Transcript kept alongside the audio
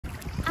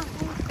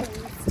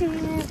Okay,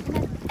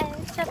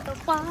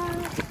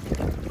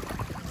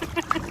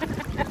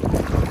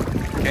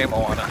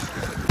 Moana.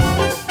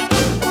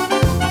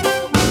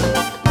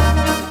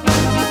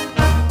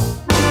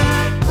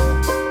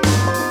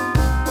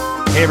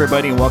 Hey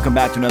everybody, and welcome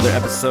back to another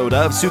episode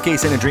of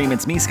Suitcase in a Dream.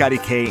 It's me, Scotty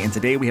K, and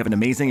today we have an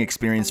amazing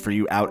experience for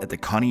you out at the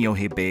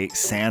Kaneohe Bay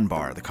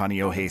Sandbar. The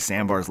Kaneohe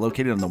Sandbar is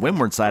located on the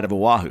windward side of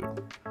Oahu.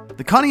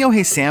 The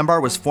Kaneohe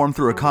Sandbar was formed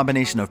through a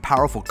combination of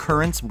powerful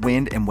currents,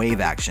 wind, and wave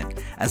action.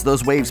 As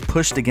those waves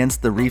pushed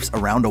against the reefs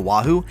around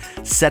Oahu,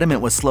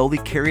 sediment was slowly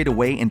carried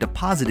away and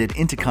deposited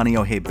into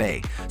Kaneohe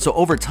Bay. So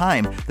over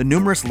time, the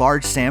numerous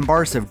large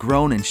sandbars have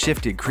grown and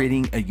shifted,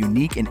 creating a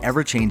unique and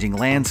ever-changing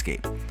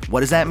landscape.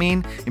 What does that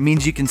mean? It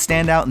means you can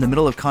stand out in the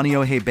middle of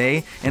Kaneohe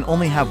Bay and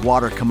only have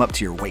water come up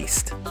to your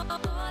waist.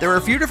 There are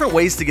a few different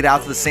ways to get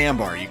out to the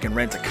sandbar. You can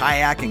rent a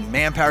kayak and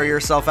manpower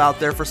yourself out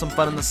there for some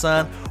fun in the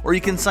sun, or you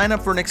can sign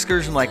up for an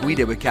excursion like we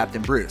did with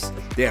Captain Bruce.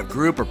 They have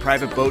group or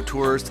private boat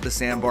tours to the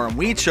sandbar, and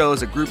we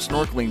chose a group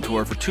snorkeling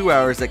tour for 2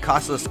 hours that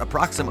cost us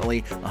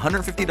approximately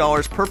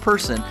 $150 per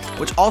person,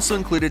 which also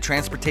included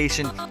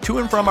transportation to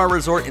and from our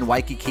resort in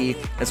Waikiki,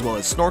 as well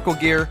as snorkel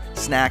gear,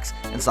 snacks,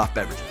 and soft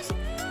beverages.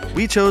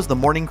 We chose the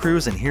morning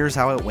cruise, and here's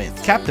how it went.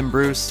 Captain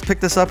Bruce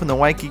picked us up in the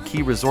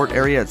Waikiki resort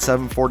area at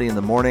 7:40 in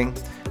the morning.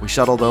 We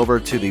shuttled over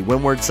to the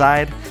windward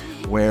side,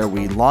 where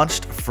we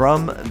launched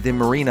from the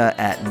marina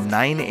at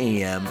 9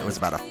 a.m. It was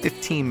about a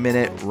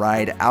 15-minute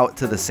ride out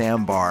to the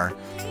sandbar.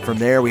 From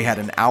there, we had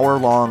an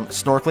hour-long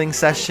snorkeling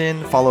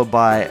session, followed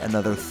by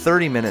another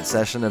 30-minute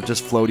session of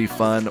just floaty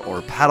fun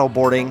or paddle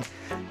boarding.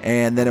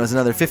 And then it was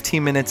another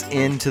 15 minutes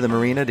into the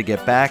marina to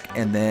get back,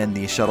 and then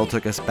the shuttle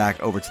took us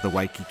back over to the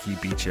Waikiki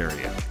beach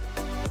area.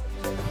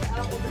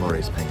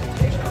 Lori's paying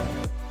attention.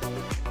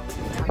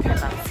 Talking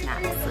about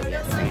snacks, so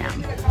yes I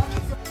am.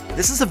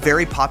 This is a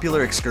very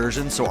popular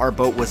excursion, so our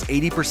boat was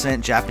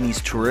 80%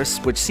 Japanese tourists,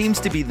 which seems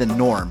to be the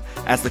norm,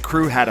 as the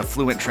crew had a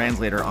fluent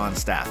translator on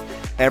staff.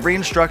 Every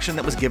instruction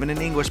that was given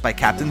in English by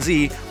Captain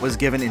Z was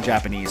given in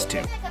Japanese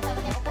too.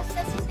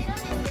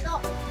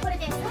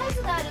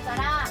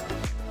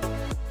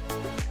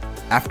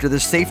 After the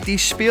safety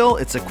spiel,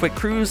 it's a quick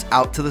cruise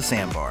out to the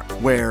sandbar,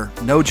 where,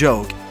 no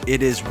joke,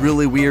 it is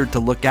really weird to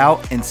look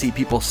out and see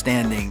people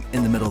standing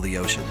in the middle of the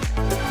ocean.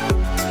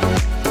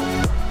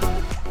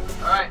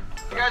 Alright,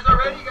 you guys are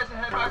ready? You guys can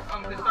head back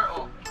to start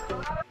off.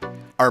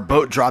 Our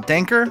boat dropped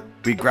anchor,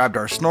 we grabbed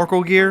our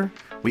snorkel gear,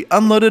 we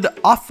unloaded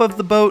off of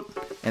the boat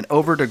and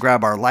over to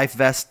grab our life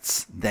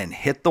vests, then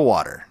hit the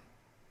water.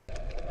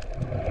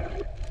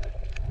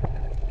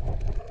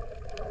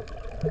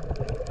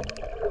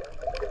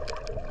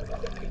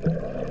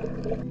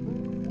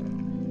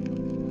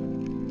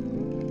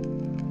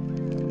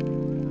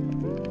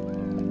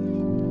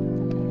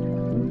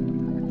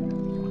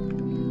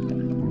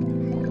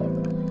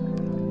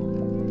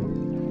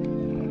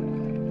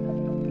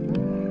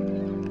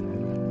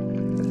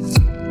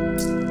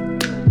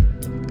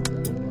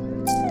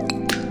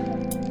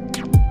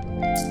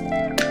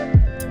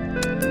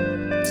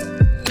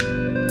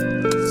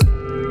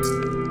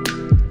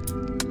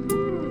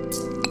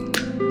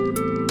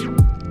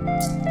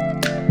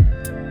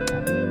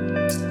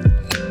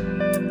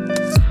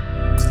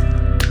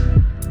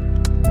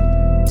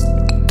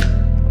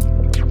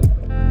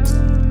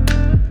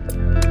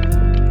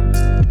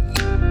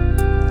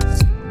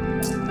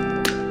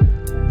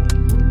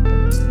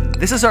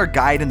 This is our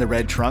guide in the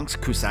red trunks,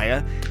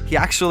 Kusaya. He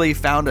actually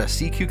found a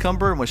sea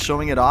cucumber and was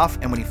showing it off,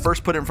 and when he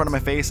first put it in front of my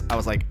face, I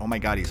was like, oh my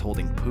god, he's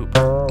holding poop.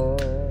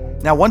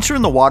 Now, once you're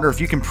in the water,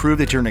 if you can prove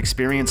that you're an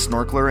experienced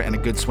snorkeler and a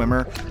good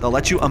swimmer, they'll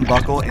let you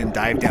unbuckle and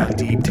dive down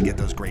deep to get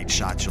those great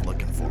shots you're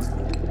looking for.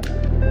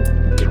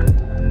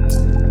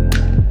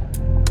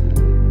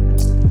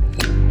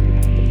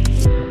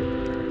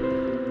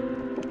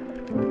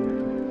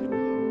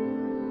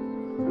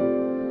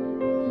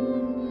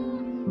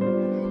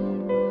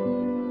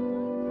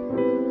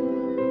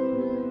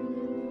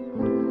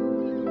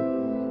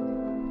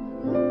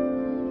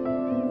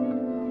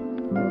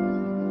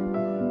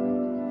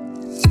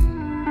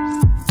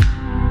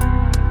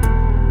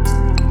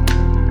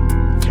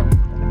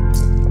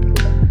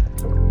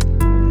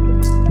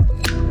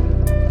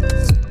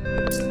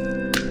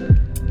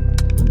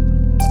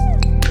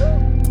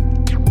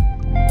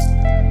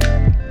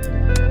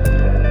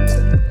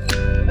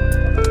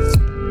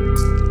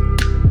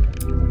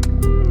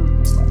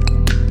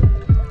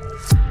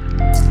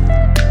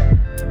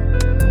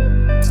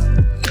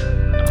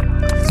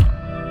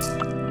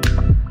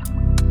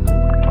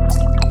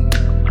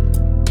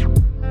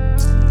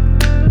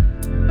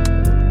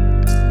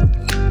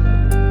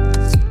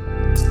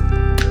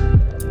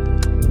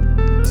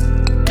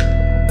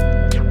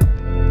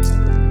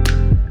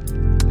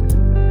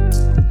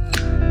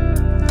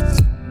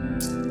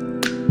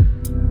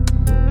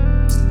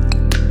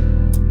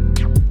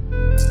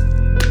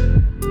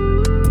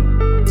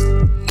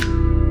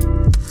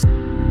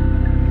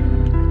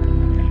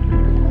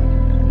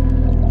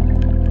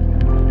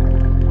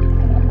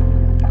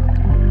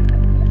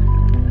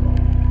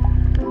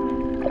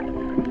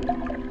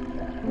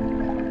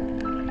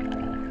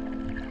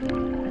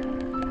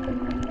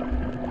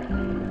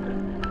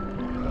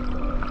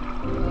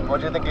 What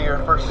do you think of your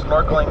first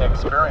snorkeling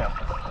experience?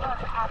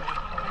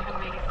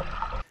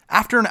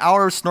 After an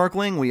hour of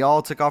snorkeling, we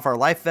all took off our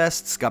life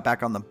vests, got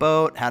back on the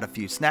boat, had a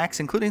few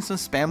snacks, including some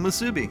spam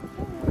musubi.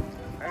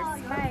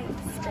 First bite,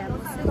 spam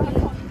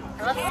musubi.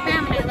 I love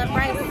spam and I love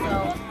rice,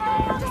 so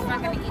I'm just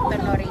not going to eat the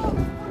nori.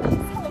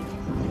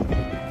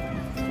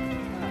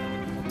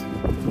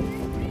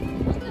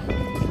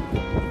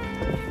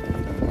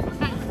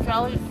 That's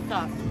jelly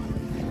stuff.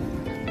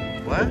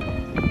 What?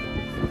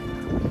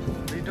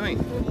 What are you doing?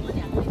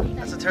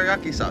 That's a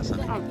teriyaki sauce,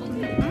 huh?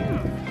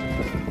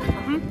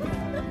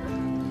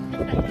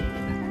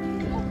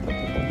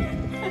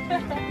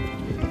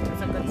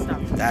 That's a good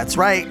stuff. That's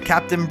right,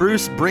 Captain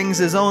Bruce brings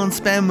his own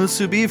spam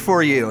musubi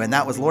for you, and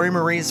that was Lori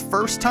Marie's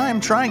first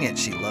time trying it.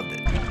 She loved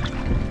it.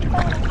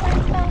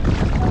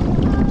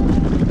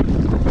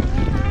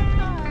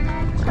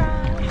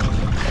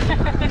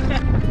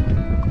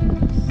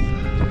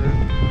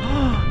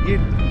 You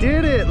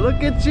did it!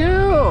 Look at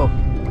you!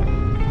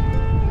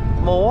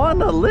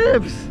 Moana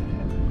lives!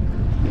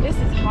 This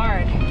is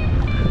hard.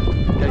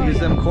 Gotta use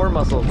them core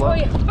muscles. Look. Oh,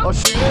 yeah. Oh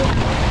shit!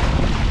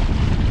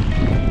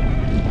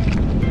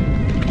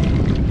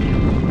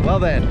 Well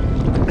then.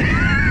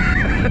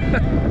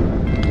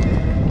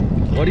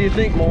 What do you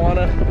think,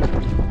 Moana?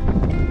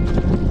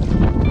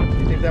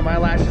 You think that my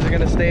lashes are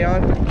gonna stay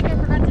on? I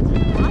forgot to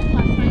take them off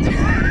last night.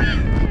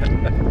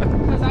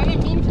 Because I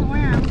didn't mean to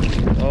wear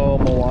them. Oh,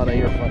 Moana,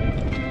 you're funny.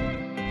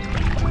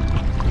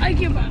 I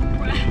give up.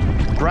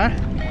 Bruh?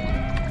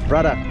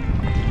 Brother.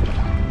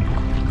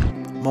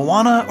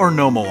 Moana or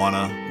no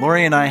Moana,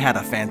 Lori and I had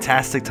a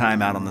fantastic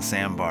time out on the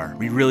sandbar.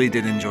 We really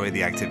did enjoy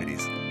the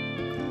activities.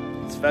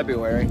 It's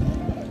February,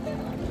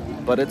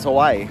 but it's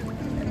Hawaii.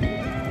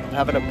 I'm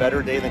having a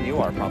better day than you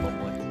are,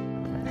 probably.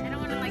 I don't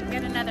want to like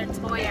get another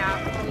toy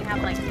out when we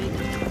have like maybe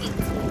 18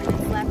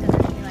 minutes left and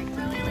then be like,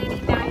 really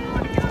lady, now you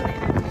want to go there.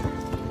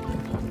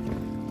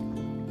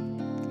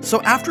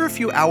 So after a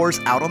few hours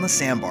out on the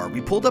sandbar,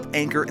 we pulled up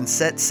anchor and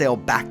set sail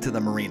back to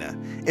the marina.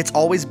 It's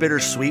always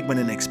bittersweet when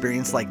an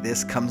experience like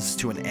this comes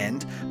to an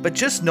end, but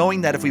just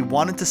knowing that if we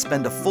wanted to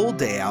spend a full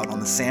day out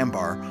on the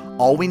sandbar,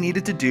 all we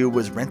needed to do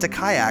was rent a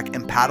kayak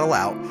and paddle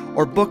out,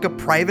 or book a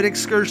private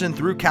excursion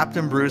through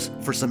Captain Bruce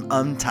for some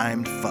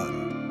untimed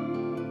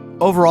fun.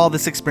 Overall,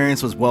 this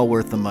experience was well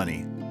worth the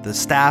money. The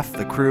staff,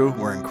 the crew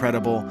were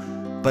incredible,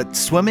 but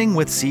swimming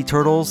with sea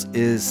turtles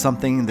is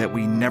something that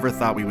we never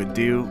thought we would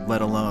do,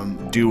 let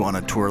alone do on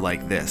a tour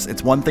like this.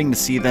 It's one thing to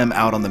see them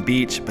out on the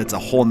beach, but it's a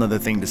whole nother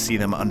thing to see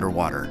them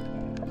underwater.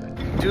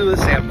 Do the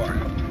sandbar.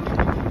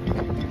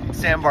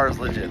 Sandbar is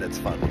legit, it's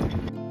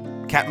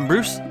fun. Captain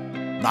Bruce,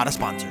 not a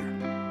sponsor.